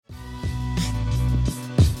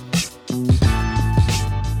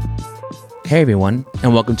Hey everyone,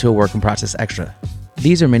 and welcome to A Work in Process Extra.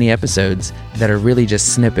 These are mini episodes that are really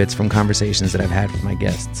just snippets from conversations that I've had with my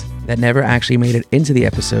guests that never actually made it into the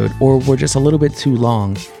episode or were just a little bit too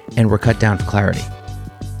long and were cut down for clarity.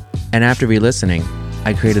 And after re-listening,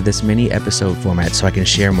 I created this mini episode format so I can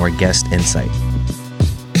share more guest insight.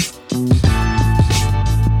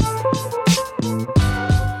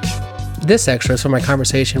 This extra is from my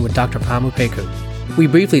conversation with Dr. Fahamu Pecou. We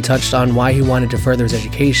briefly touched on why he wanted to further his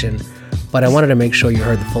education, but I wanted to make sure you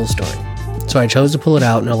heard the full story. So I chose to pull it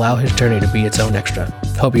out and allow his journey to be its own extra.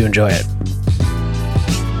 Hope you enjoy it.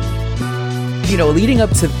 You know, leading up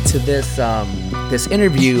to this this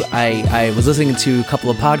interview, I was listening to a couple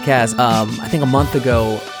of podcasts. I think a month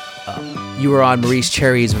ago, you were on Maurice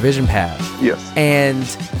Cherry's Revision Path. Yes.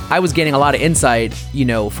 And I was getting a lot of insight, you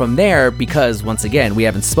know, from there because, once again, we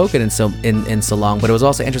haven't spoken in so long, but it was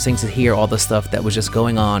also interesting to hear all the stuff that was just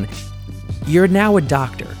going on. You're now a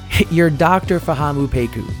doctor. You're Dr. Fahamu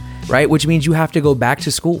Pecou, right? Which means you have to go back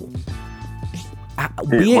to school.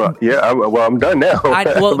 I'm done now. I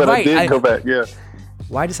did go back, yeah.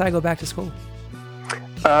 Why decide to go back to school?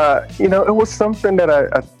 It was something that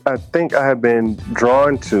I think I had been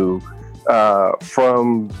drawn to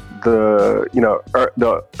from the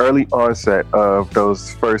early onset of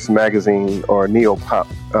those first magazine or neo-pop,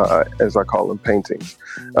 as I call them, paintings.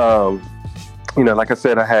 Like I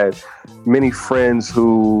said, I had many friends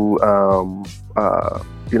who,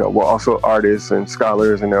 were also artists and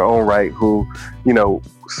scholars in their own right who,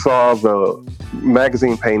 saw the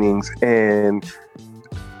magazine paintings. And,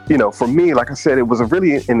 for me, like I said, it was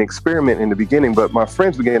really an experiment in the beginning, but my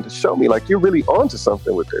friends began to show me, like, you're really onto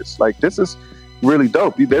something with this. Like, this is really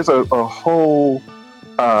dope. There's a whole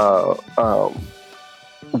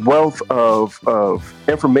wealth of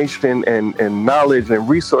information and knowledge and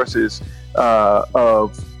resources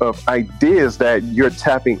of ideas that you're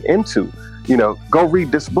tapping into. Go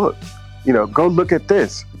read this book, go look at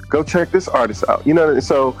this, go check this artist out, and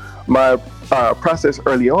so my process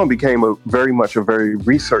early on became very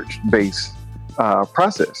research-based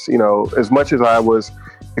process. As much as I was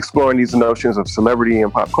exploring these notions of celebrity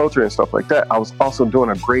and pop culture and stuff like that, I was also doing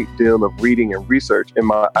a great deal of reading and research, and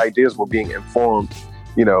my ideas were being informed,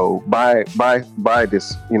 by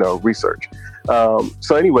this, research.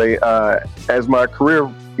 So anyway, as my career,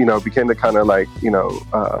 began to kind of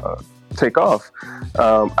take off,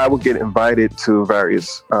 I would get invited to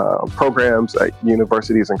various programs at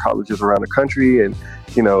universities and colleges around the country and,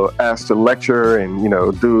 asked to lecture and,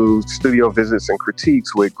 do studio visits and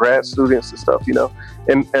critiques with grad students and stuff,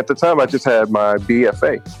 And at the time I just had my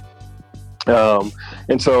BFA.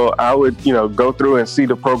 And so I would, go through and see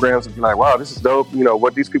the programs and be like, wow, this is dope.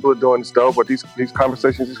 What these people are doing is dope. What these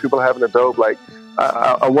conversations these people are having are dope. Like,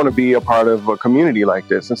 I want to be a part of a community like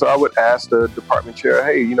this. And so I would ask the department chair,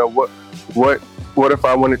 hey, what if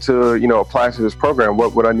I wanted to, apply to this program?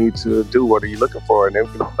 What would I need to do? What are you looking for? And they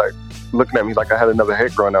would be like looking at me like I had another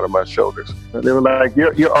head growing out of my shoulders. And they were like,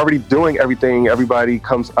 you're already doing everything everybody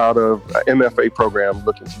comes out of an MFA program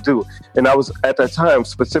looking to do. And I was at that time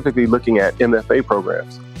specifically looking at MFA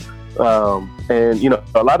programs. And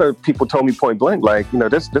a lot of people told me point blank, like,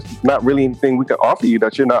 this is not really anything we can offer you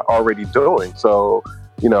that you're not already doing. So,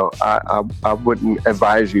 I wouldn't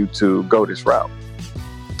advise you to go this route.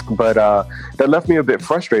 But that left me a bit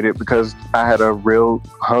frustrated because I had a real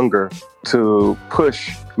hunger to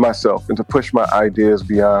push myself and to push my ideas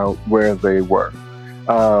beyond where they were.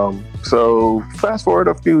 So fast forward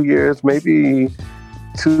a few years, maybe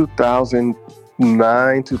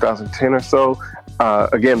 2009, 2010 or so,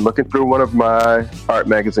 again, looking through one of my art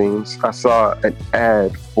magazines, I saw an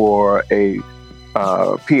ad for a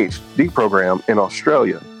PhD program in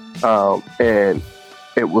Australia. And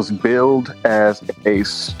it was billed as a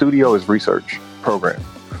studio as research program.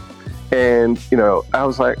 And, I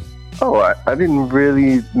was like, oh, I didn't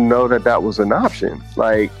really know that was an option.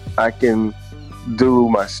 Like, I can do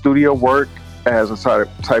my studio work as a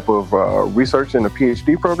type of research in a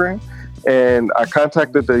PhD program. And I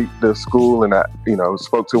contacted the school and I,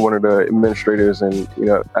 spoke to one of the administrators and,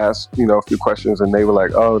 asked, a few questions, and they were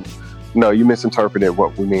like, oh, no, you misinterpreted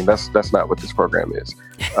what we mean. That's not what this program is.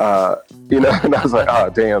 And I was like, oh,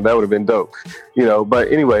 damn, that would have been dope.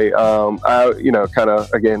 But anyway, I, kind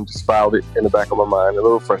of, again, just filed it in the back of my mind, a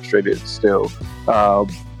little frustrated still. But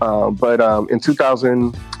in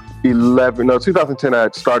 2010, I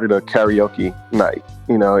had started a karaoke night,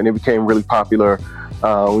 and it became really popular.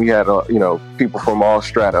 We had, people from all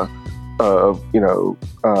strata of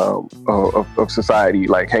society,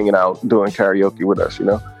 like hanging out, doing karaoke with us,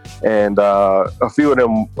 And a few of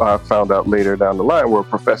them I found out later down the line were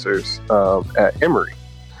professors at Emory.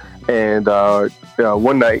 And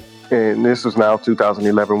one night, and this was now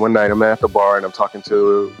 2011. One night I'm at the bar and I'm talking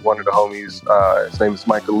to one of the homies. His name is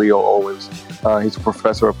Michael Leo Owens. He's a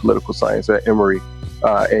professor of political science at Emory,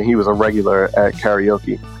 and he was a regular at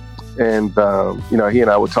karaoke. And, he and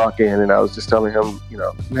I were talking, and I was just telling him,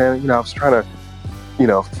 man, I was trying to,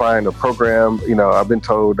 find a program. I've been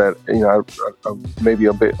told that, I'm maybe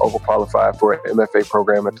a bit overqualified for an MFA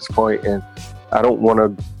program at this point, and I don't want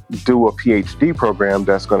to do a PhD program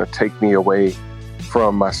that's going to take me away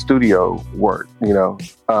from my studio work, and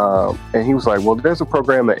he was like, well, there's a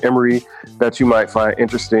program at Emory that you might find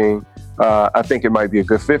interesting. I think it might be a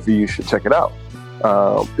good fit for you. You should check it out.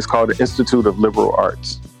 It's called the Institute of Liberal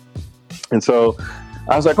Arts. And so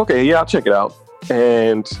I was like, okay, yeah, I'll check it out.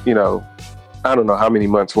 And, I don't know how many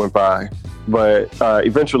months went by, but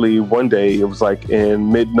eventually one day, it was like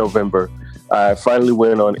in mid-November, I finally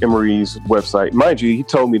went on Emory's website. Mind you, he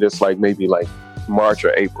told me this maybe March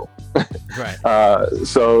or April. Right.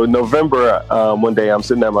 So November, one day I'm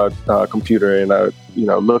sitting at my computer and I,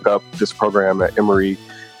 look up this program at Emory,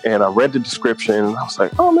 and I read the description and I was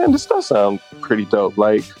like, oh man, this does sound pretty dope.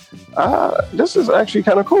 This is actually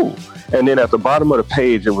kind of cool. And then at the bottom of the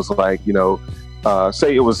page, it was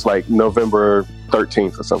say it was November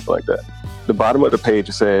 13th or something like that. The bottom of the page,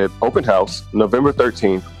 it said open house, November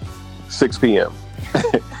 13th, 6 p.m.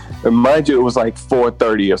 And mind you, it was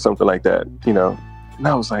 4:30 or something like that, And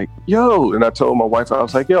I was like, yo, and I told my wife, I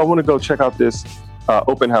was like, yo, I want to go check out this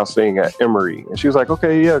open house thing at Emory. And she was like,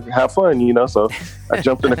 okay, yeah, have fun, So I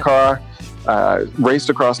jumped in the car, raced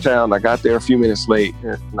across town. I got there a few minutes late,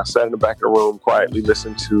 and I sat in the back of the room, quietly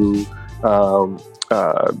listened to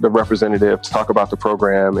the representative talk about the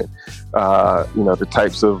program and, the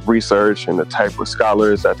types of research and the type of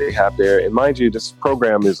scholars that they have there. And mind you, this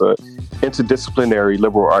program is a interdisciplinary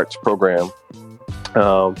liberal arts program.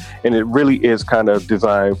 And it really is kind of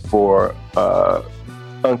designed for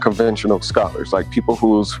unconventional scholars, people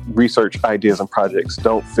whose research ideas and projects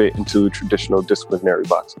don't fit into traditional disciplinary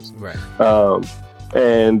boxes. Right. After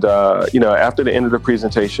the end of the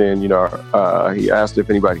presentation, he asked if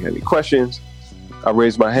anybody had any questions. I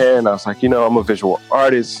raised my hand. I was like, I'm a visual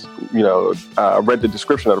artist. I read the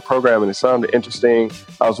description of the program and it sounded interesting.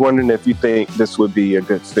 I was wondering if you think this would be a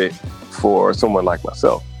good fit for someone like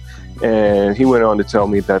myself. And he went on to tell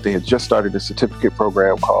me that they had just started a certificate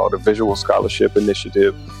program called a Visual Scholarship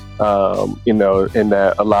Initiative, and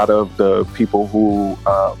that a lot of the people who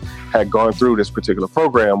had gone through this particular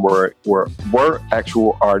program were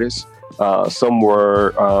actual artists. Some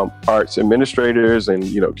were arts administrators and,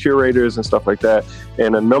 curators and stuff like that.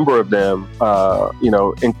 And a number of them,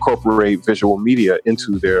 incorporate visual media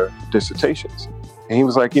into their dissertations. And he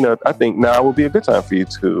was like, I think now would be a good time for you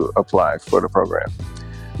to apply for the program.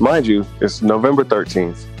 Mind you, it's November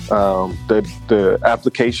 13th. The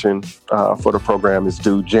application for the program is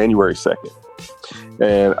due January 2nd.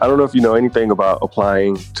 And I don't know if you know anything about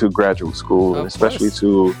applying to graduate school, and especially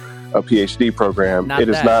to a PhD program. Not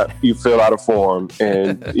you fill out a form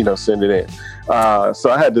and, send it in. So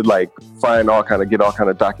I had to get all kind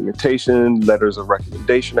of documentation, letters of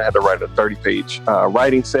recommendation. I had to write a 30-page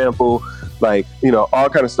writing sample, all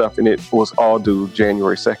kind of stuff. And it was all due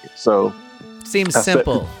January 2nd. So seems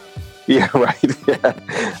simple. Yeah, right. Yeah.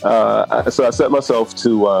 So I set myself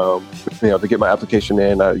to get my application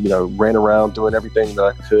in. I, ran around doing everything that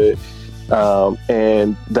I could.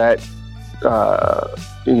 And that,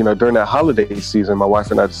 during that holiday season, my wife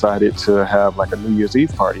and I decided to have a New Year's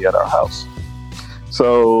Eve party at our house.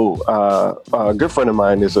 So a good friend of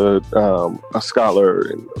mine is a scholar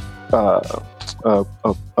and a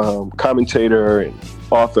commentator and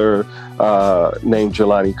author named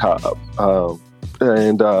Jelani Cobb.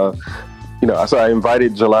 So I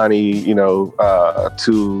invited Jelani,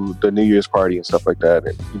 to the New Year's party and stuff like that.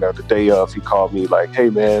 And, the day of, he called me hey,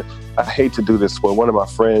 man, I hate to do this, but one of my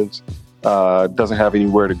friends doesn't have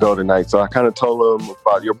anywhere to go tonight. So I kind of told him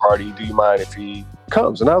about your party. Do you mind if he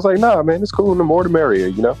comes? And I was like, nah, man, it's cool. The more the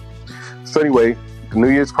merrier, So anyway, the New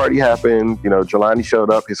Year's party happened. Jelani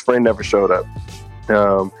showed up. His friend never showed up.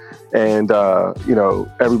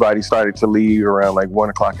 Everybody started to leave around 1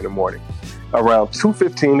 o'clock in the morning. Around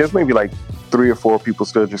 2:15, there's maybe 3 or 4 people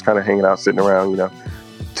still just kind of hanging out, sitting around,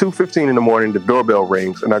 2:15 in the morning, the doorbell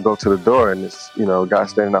rings, and I go to the door, and this, guy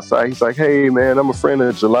standing outside. He's like, hey, man, I'm a friend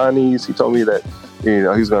of Jelani's. He told me that,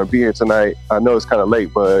 he's going to be here tonight. I know it's kind of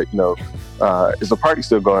late, but, is the party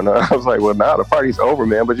still going on? I was like, well, nah, the party's over,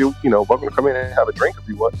 man, but welcome to come in and have a drink if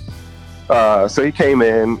you want. So he came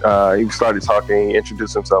in, he started talking, he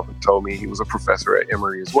introduced himself and told me he was a professor at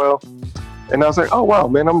Emory as well. And I was like, oh, wow,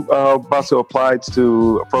 man, I'm about to apply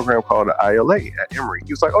to a program called the ILA at Emory.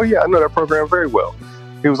 He was like, oh, yeah, I know that program very well.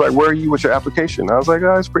 He was like, where are you with your application? I was like,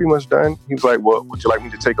 oh, it's pretty much done. He was like, well, would you like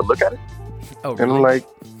me to take a look at it? Oh, really? And I'm like,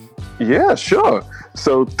 yeah, sure.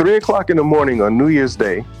 So 3:00 in the morning on New Year's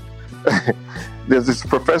Day, there's this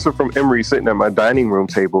professor from Emory sitting at my dining room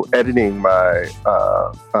table editing my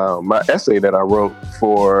my essay that I wrote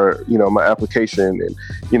for, my application, and,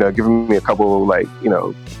 giving me a couple like,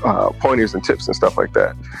 pointers and tips and stuff like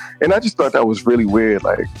that. And I just thought that was really weird.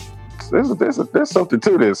 Like, there's something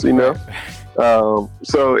to this,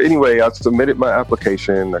 So anyway, I submitted my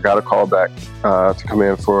application. I got a call back to come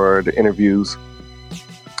in for the interviews.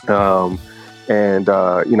 Out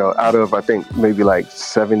of, I think, maybe like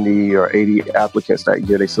 70 or 80 applicants that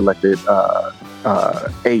year, they selected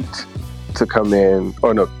 8 to come in,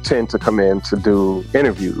 10 to come in to do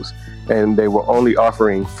interviews. And they were only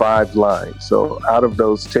offering 5 lines. So out of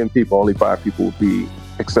those 10 people, only 5 people would be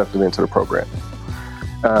accepted into the program.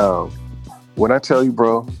 When I tell you,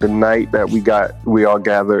 bro, the night that we all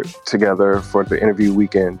gathered together for the interview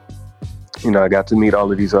weekend, I got to meet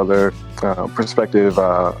all of these other prospective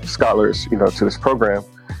scholars, to this program.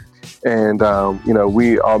 And,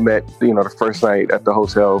 we all met, the first night at the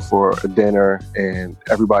hotel for a dinner, and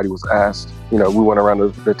everybody was asked, we went around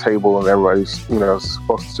the table and everybody was,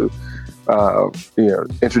 supposed to,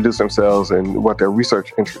 introduce themselves and what their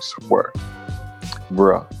research interests were.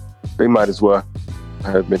 Bruh, they might as well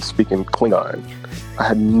have been speaking Klingon. I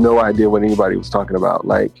had no idea what anybody was talking about.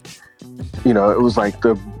 Like, it was like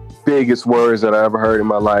the biggest words that I ever heard in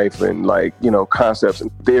my life, and like, concepts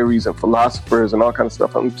and theories and philosophers and all kind of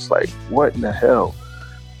stuff. I'm just like, what in the hell?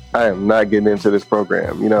 I am not getting into this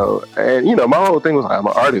program, and, my whole thing was, I'm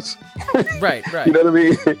an artist. Right. You know what I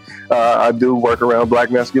mean? I do work around Black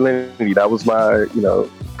masculinity. That was my,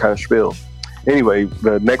 kind of spiel. Anyway,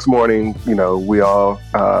 the next morning, we all,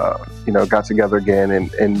 got together again,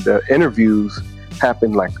 and the interviews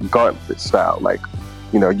happened like gauntlet style. Like,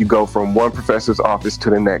 you go from one professor's office to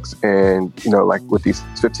the next, and, like with these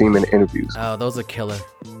 15-minute interviews. Oh, those are killer.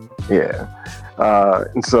 Yeah.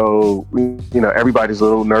 And so, everybody's a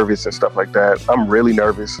little nervous and stuff like that. I'm really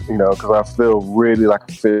nervous, because I feel really like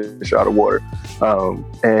a fish out of water.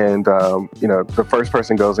 The first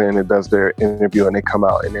person goes in and does their interview, and they come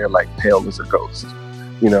out and they're like pale as a ghost,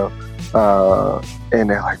 and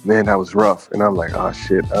they're like, man, that was rough. And I'm like, oh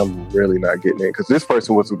shit, I'm really not getting it. Cause this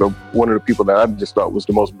person was one of the people that I just thought was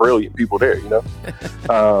the most brilliant people there,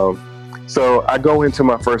 So I go into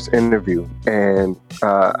my first interview, and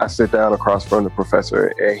I sit down across from the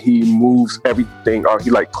professor, and he moves everything off.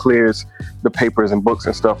 He like clears the papers and books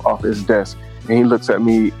and stuff off his desk. And he looks at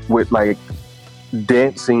me with like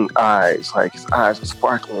dancing eyes, like his eyes are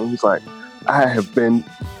sparkling. He's like, I have been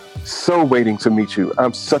so waiting to meet you.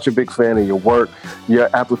 I'm such a big fan of your work.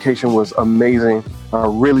 Your application was amazing. I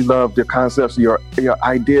really loved your concepts, your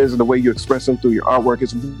ideas, and the way you express them through your artwork.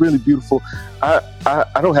 It's really beautiful. I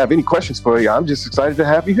don't have any questions for you. I'm just excited to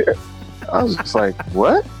have you here. I was just like,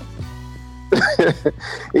 what?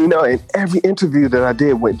 And every interview that I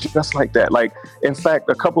did went just like that. Like, in fact,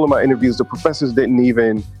 a couple of my interviews, the professors didn't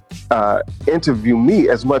even interview me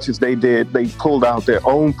as much as they did. They pulled out their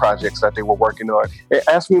own projects that they were working on and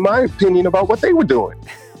asked me my opinion about what they were doing.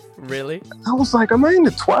 Really? I was like, am I in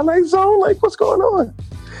the Twilight Zone? Like, what's going on?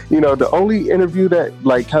 The only interview that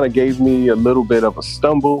like kind of gave me a little bit of a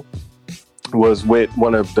stumble was with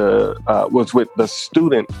the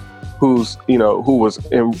student who's, who was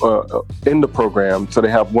in the program. So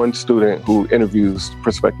they have one student who interviews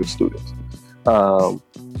prospective students. So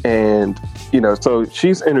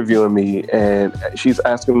she's interviewing me, and she's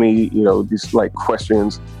asking me, these like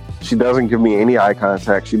questions. She doesn't give me any eye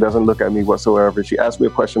contact. She doesn't look at me whatsoever. She asks me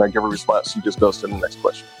a question, I give her a response. She just goes to the next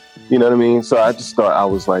question. You know what I mean? So I just thought I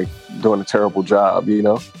was like doing a terrible job,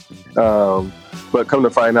 But come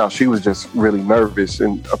to find out, she was just really nervous,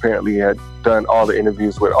 and apparently had done all the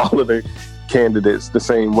interviews with all of the candidates the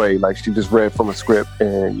same way. Like, she just read from a script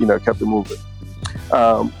and, kept it moving.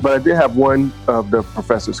 But I did have one of the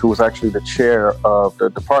professors, who was actually the chair of the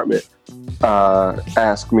department,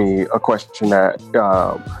 ask me a question that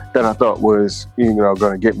I thought was, going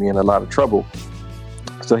to get me in a lot of trouble.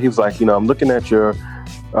 So he was like, I'm looking at your,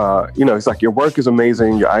 he's like, your work is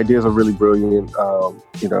amazing. Your ideas are really brilliant.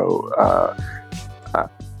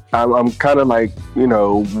 I'm kind of like,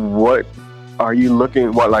 what are you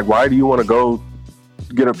looking, why do you want to go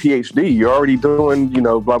get a PhD? You're already doing,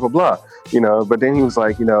 blah, blah, blah. But then he was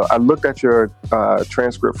like, I looked at your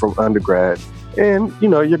transcript from undergrad, and,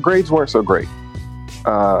 your grades weren't so great.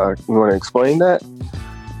 You want to explain that?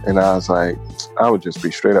 And I was like, I would just be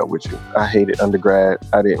straight up with you. I hated undergrad.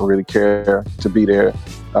 I didn't really care to be there.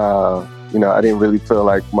 I didn't really feel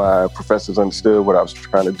like my professors understood what I was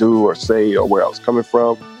trying to do or say or where I was coming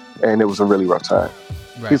from. And it was a really rough time.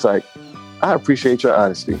 Right. He's like, I appreciate your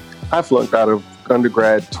honesty. I flunked out of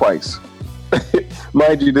undergrad twice.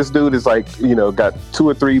 Mind you, this dude is like, got 2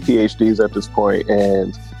 or 3 PhDs at this point.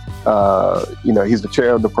 And, he's the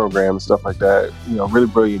chair of the program and stuff like that. Really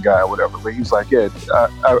brilliant guy or whatever. But he's like, yeah,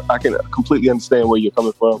 I can completely understand where you're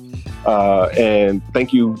coming from. And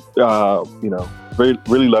thank you, really,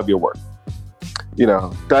 really love your work.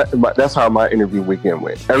 That's how my interview weekend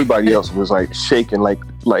went. Everybody else was like shaking, like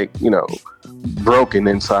broken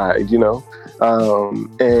inside,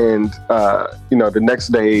 the next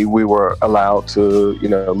day we were allowed to,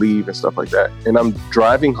 leave and stuff like that. And I'm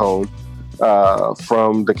driving home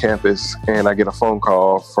from the campus, and I get a phone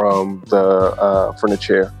call from the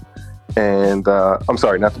chair, and I'm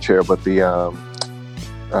sorry, not the chair, but the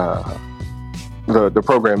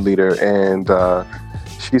program leader, and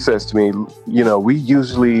she says to me, we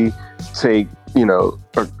usually take,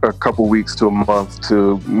 a couple weeks to a month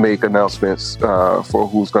to make announcements for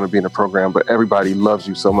who's going to be in the program, but everybody loves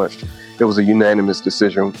you so much. It was a unanimous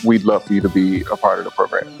decision. We'd love for you to be a part of the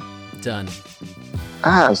program. Done.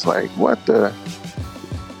 I was like, what the?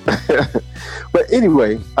 But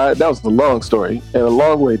anyway, that was the long story and a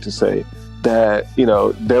long way to say that,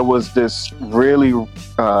 there was this really,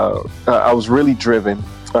 I was really driven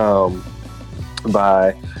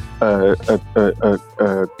by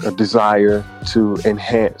a desire to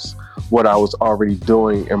enhance what I was already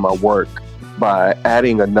doing in my work by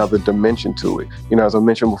adding another dimension to it. As I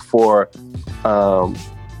mentioned before,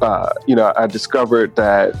 I discovered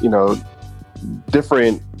that,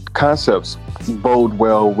 different concepts bode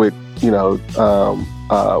well with,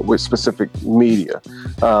 with specific media.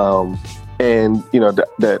 And,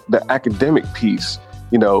 the academic piece,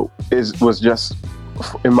 was just,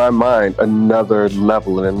 in my mind, another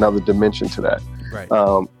level and another dimension to that. Right.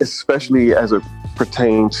 Especially as it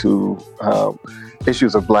pertained to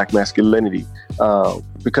issues of Black masculinity.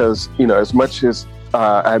 Because, as much as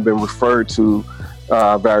I've been referred to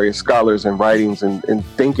various scholars and writings and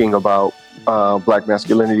thinking about Black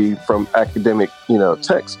masculinity from academic,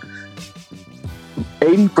 texts,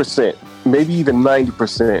 80%, maybe even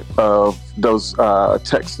 90% of those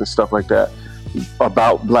texts and stuff like that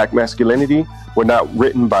about Black masculinity were not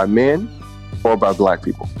written by men or by Black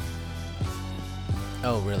people.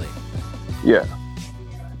 Oh, really? Yeah.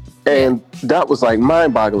 And that was like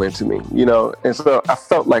mind-boggling to me, and so I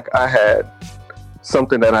felt like I had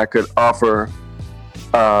something that I could offer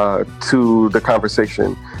to the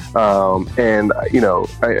conversation. And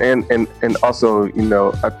also,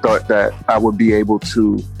 I thought that I would be able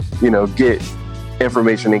to, get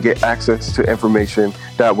information and get access to information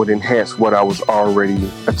that would enhance what I was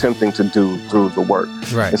already attempting to do through the work.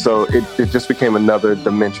 Right. And so it just became another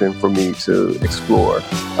dimension for me to explore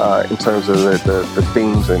in terms of the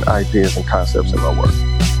themes and ideas and concepts in my work.